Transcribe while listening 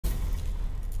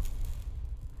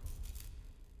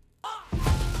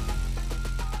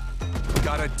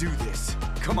Gotta do this.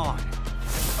 Come on.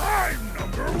 I'm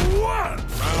number one!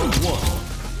 Round one.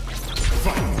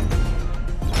 Fight!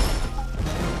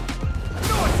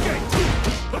 No escape!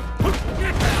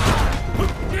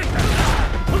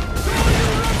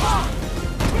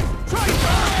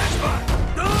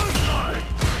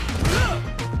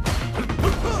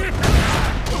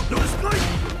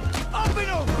 Up and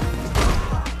over!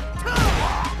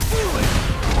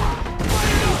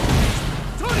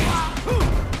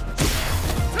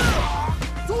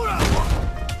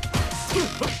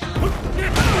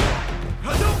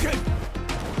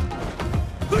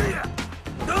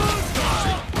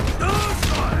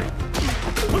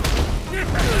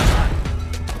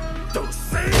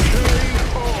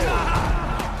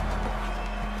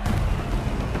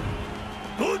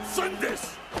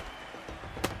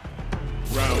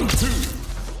 Round two.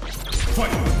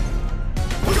 Fight!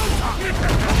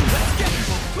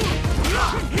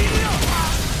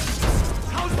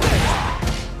 How's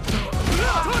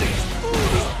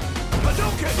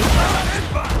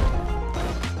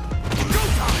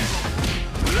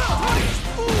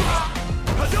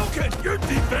Hadouken! Your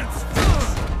defense!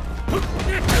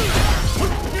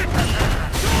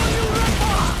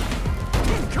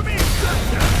 Come here!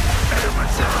 Get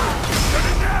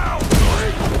it now!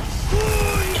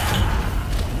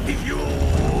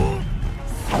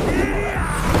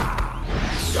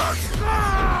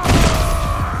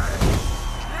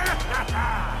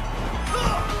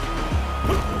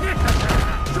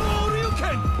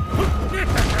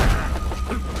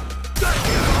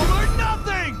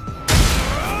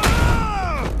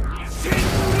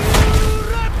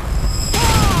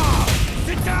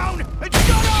 Sit down and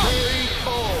shut up!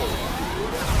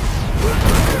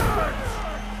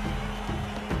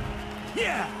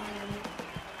 Yeah!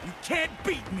 You can't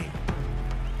beat me!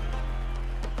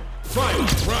 Final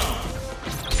round!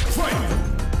 Fight!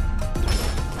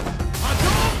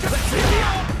 Let's see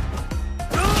ya!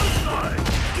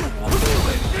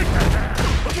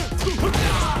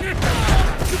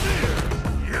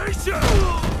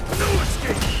 No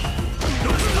escape! No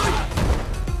escape!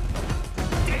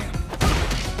 Damn!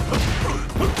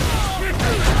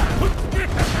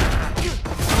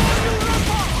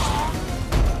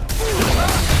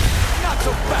 Not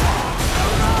so fast!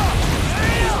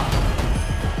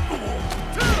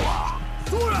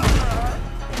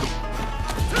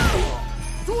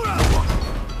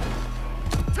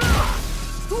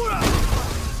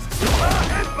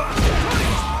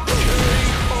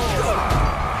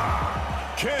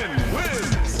 Ken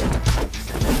wins!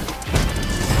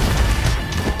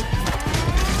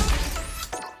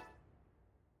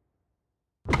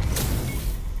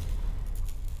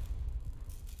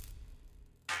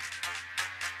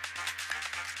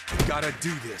 Gotta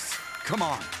do this. Come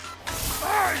on.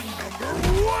 I'm number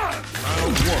one!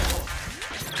 Round one.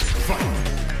 Fight!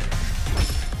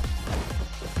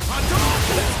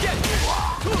 Let's get it!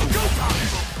 Go time!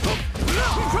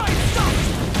 Try and stop it!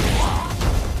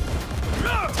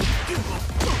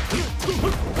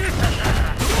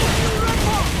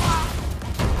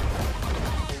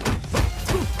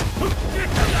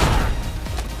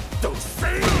 Don't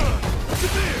say it!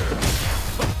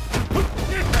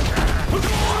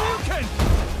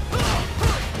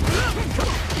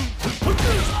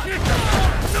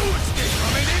 No escape!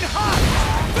 Coming in hot!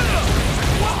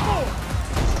 One more!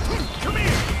 Come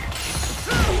here!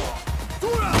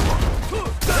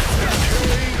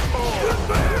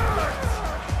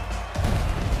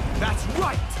 That's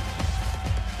right!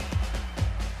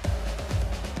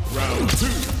 Round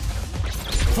two.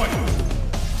 Fight!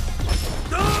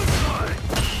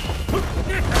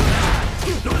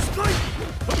 No escape!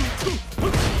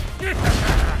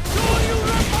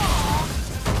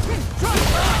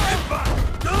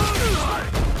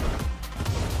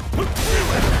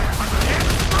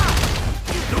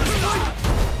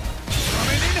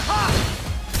 Coming in hot!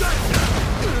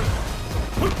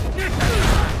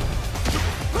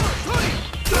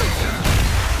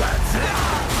 That's it!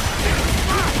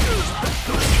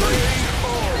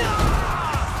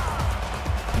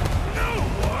 No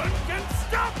one can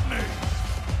stop me!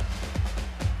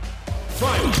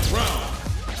 Final round!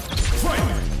 Fight!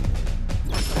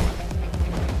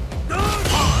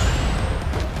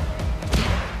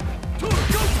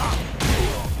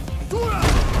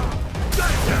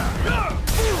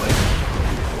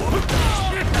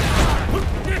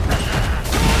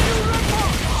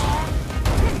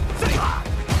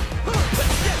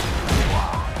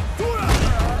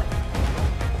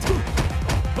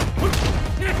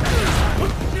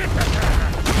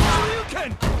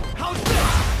 How's this?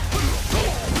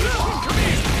 Come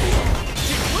here!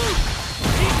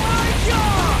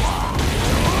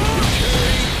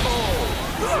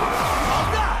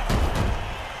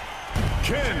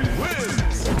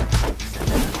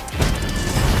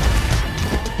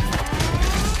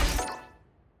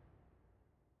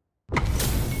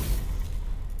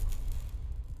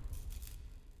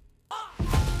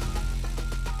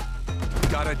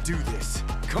 Gotta do this.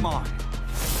 Come on.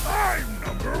 I'm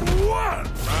number one!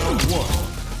 Round one.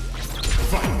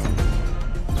 Fight.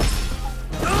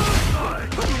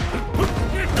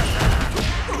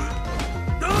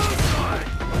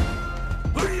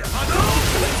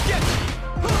 Let's get it!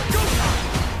 Go!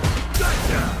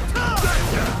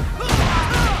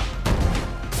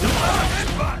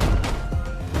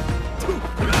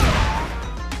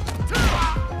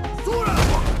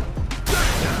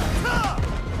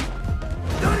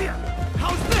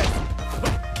 How's this?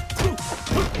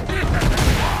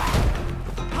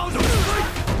 How's this?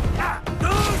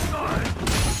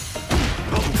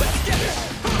 Let's get it!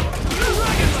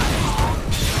 Dragon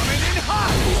Blast! Coming in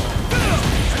hot!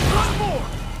 One more!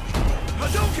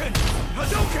 Hadouken!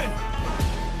 Hadouken!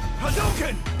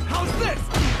 Hadouken! How's this?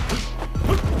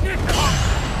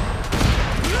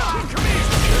 Come here!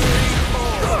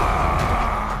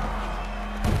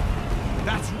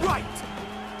 That's right!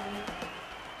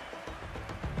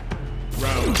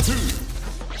 Round two.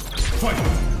 Fight.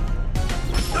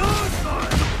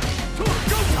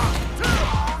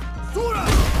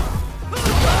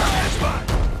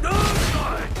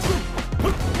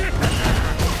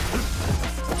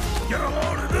 Get a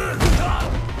load of this!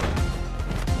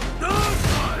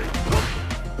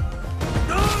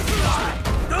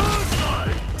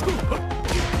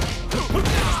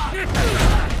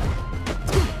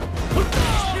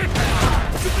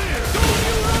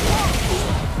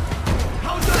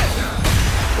 How's that?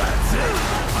 That's it!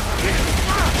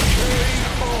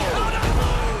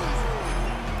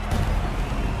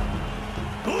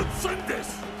 Let's send this!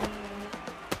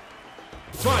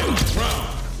 Final round.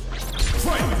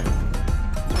 Fight.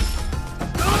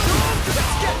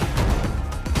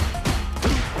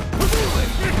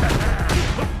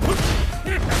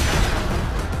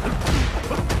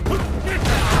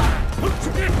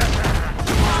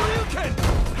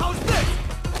 How's this?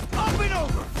 Up and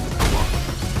over!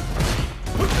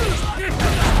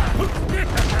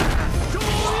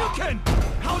 Shoryuken!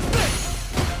 How's this?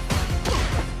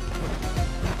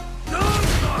 Go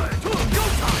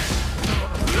time!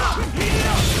 Heat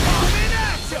up! Coming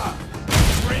at ya!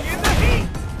 Bring in the heat!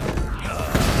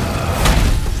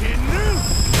 Jinnu!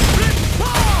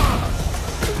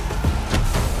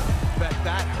 Bet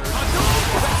that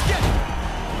hurt. Let's get it!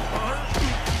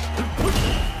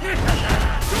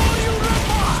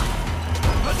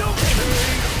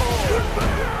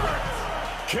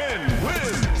 Ken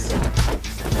wins.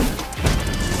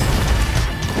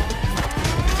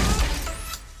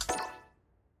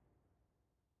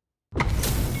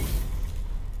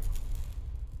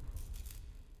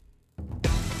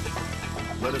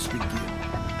 Let us begin.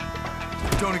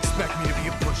 Don't expect me to be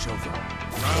a pushover.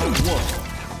 Round one.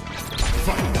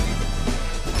 Fight.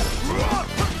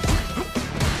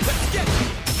 Let's get it!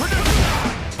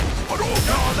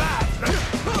 All that!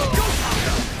 Go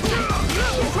time!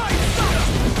 Try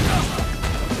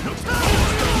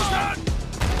stop!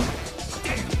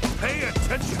 Pay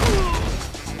attention!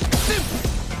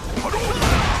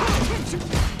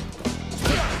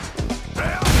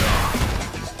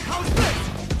 How's this?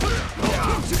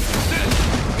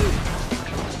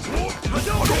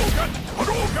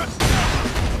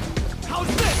 How's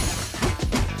this?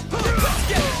 Let's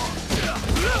get it!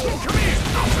 Come here!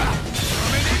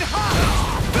 Coming in hot!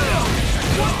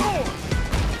 One more!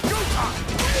 Go time!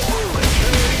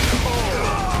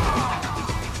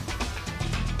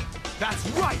 That's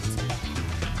right!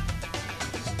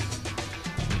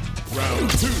 Round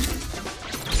two.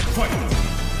 Fight.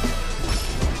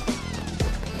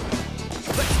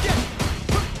 Let's get it!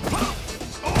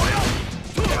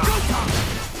 Go time!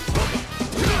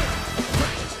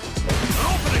 An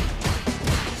opening!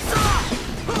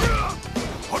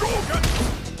 Hadouken!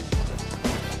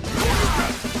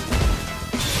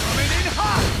 Coming in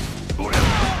hot!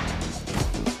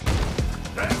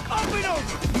 Up and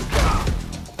over!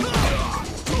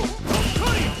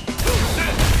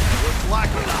 Black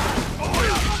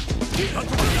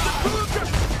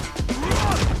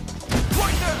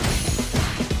right there!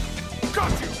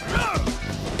 Got you!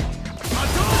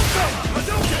 Hadouken!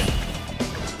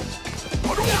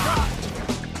 Hadouken!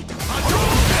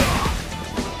 Hadouken!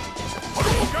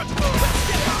 Hadouken! Let's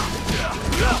get it!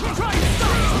 Try and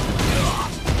stop!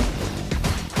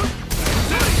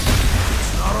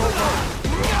 It's not over!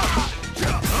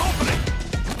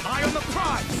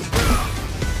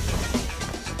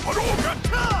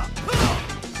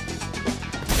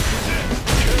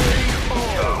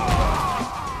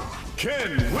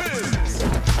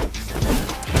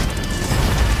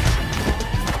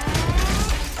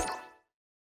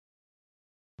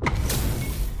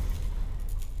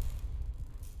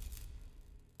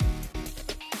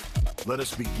 Let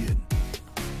us begin.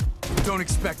 Don't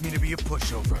expect me to be a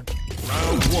pushover.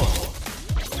 Round one.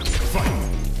 Fight.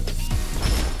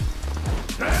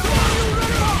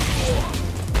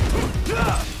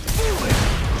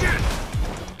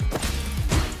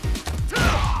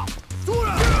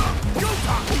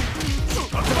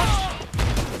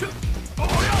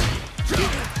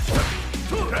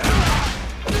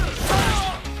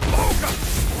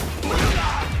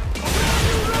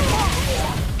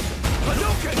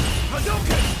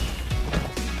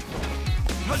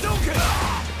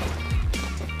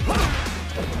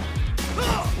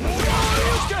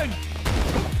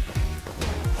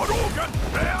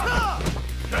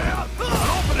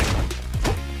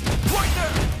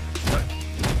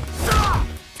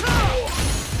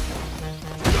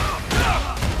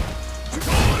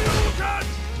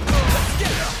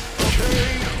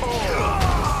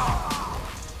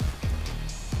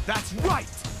 That's right!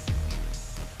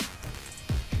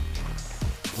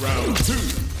 Round two.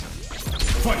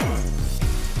 Fight.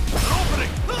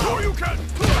 Opening! Or you can!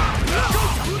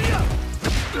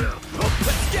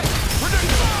 Let's get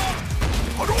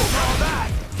predictable! All that!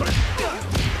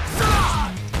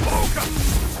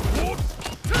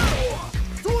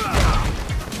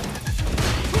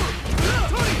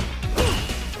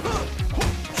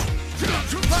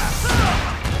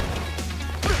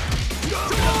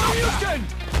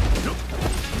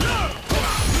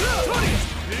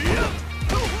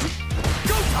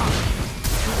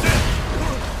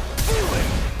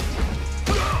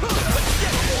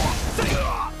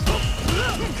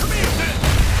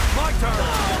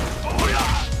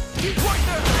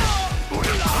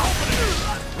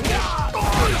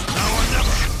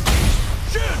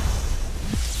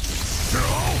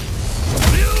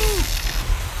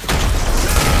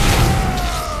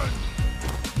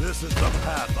 This is the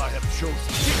path I have chosen.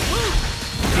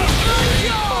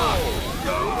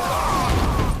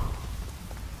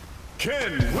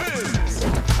 Ken wins!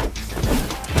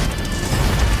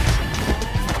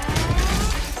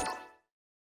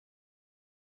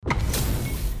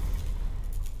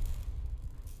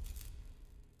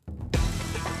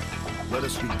 Let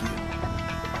us begin.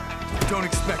 Don't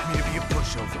expect me to be a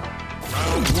pushover.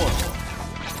 Round one.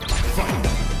 Fight.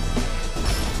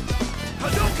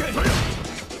 Hadouken!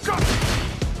 Try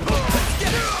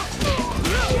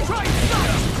and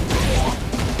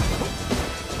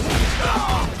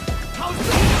stop! How's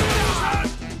that?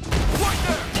 Right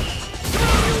there!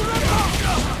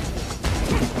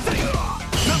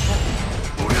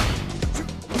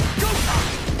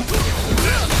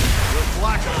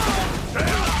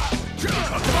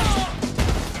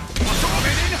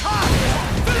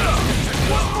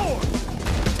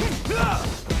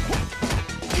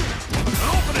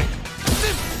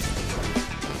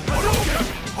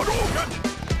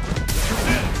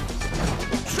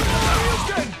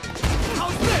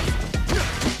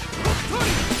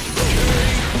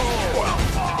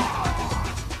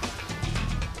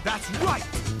 That's right!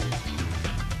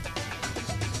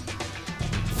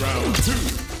 Round two.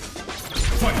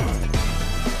 Fight.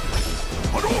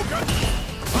 Hadouken!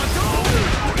 Hadouken!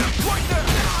 Right there!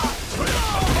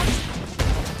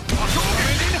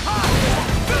 Hadouken in high!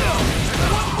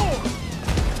 One more!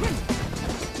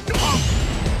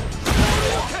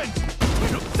 Hadouken!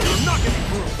 You're not getting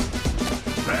through!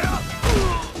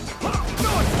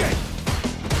 No escape!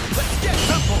 Let's get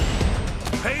simple!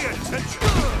 Pay attention!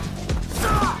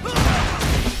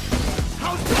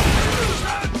 How's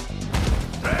that?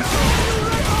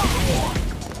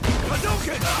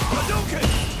 Hadouken! Hadouken!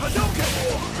 Hadouken!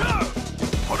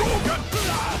 Hadouken!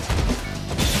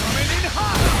 Coming in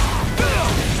hot!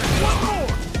 One more!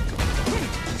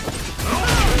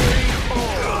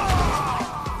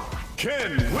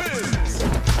 Ken wins!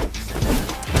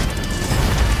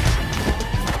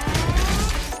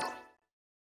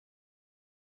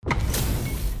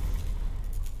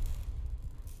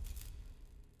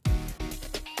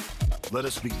 Let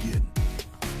us begin.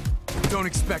 Don't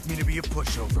expect me to be a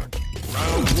pushover.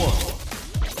 Round one.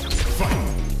 Fight.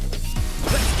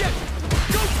 Let's get it!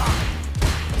 Go time!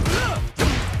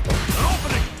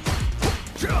 Opening!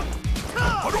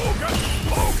 Hadouken!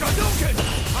 Hadouken!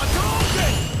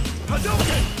 Hadouken!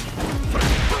 Hadouken!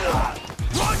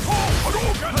 Right home!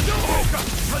 Hadouken! Hadouken!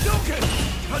 Hadouken!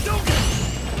 Hadouken!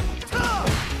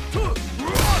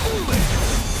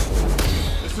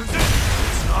 This is it!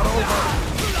 It's not over!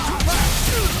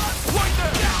 Right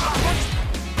there!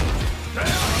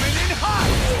 Coming in hot!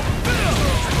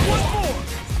 One more!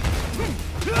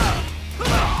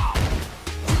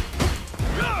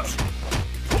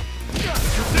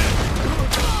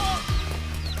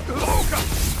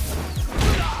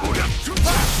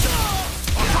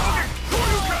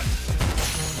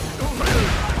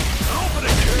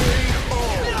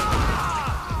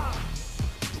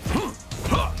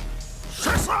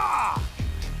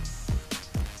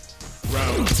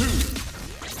 two.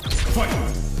 Fight!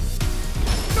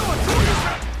 No,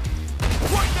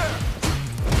 right there!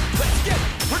 Let's get it!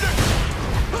 Predict!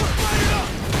 Light it up!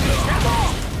 Get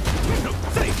off!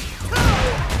 See!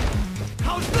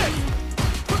 How's this?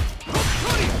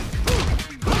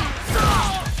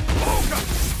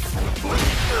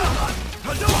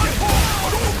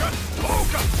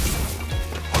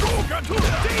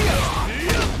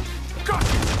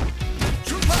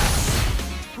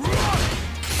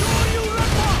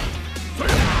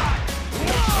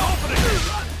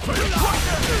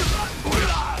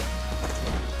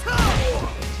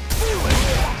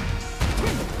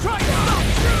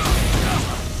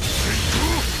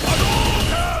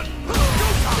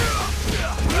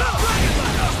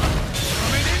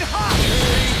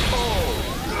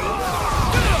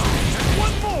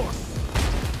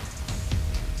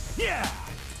 Yeah!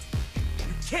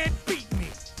 You can't beat me!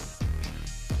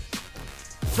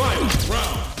 Final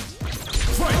round!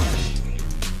 Fight!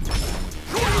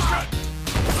 Hadouken!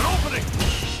 An opening!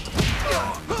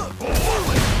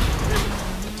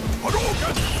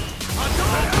 Hadouken!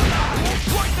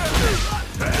 Right there!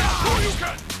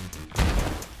 Hadouken!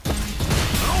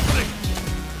 An opening!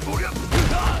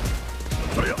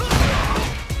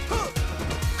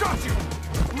 Got you!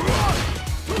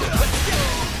 Let's get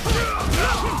it!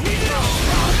 Heat it up!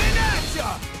 Coming at ya!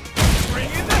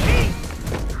 Bring in the heat!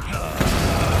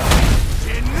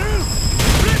 Jinnu!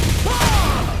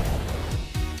 Rip-Paw!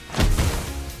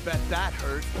 Bet that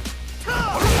hurt.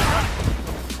 Hadouken!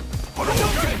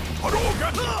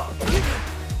 Hadouken! Hadouken!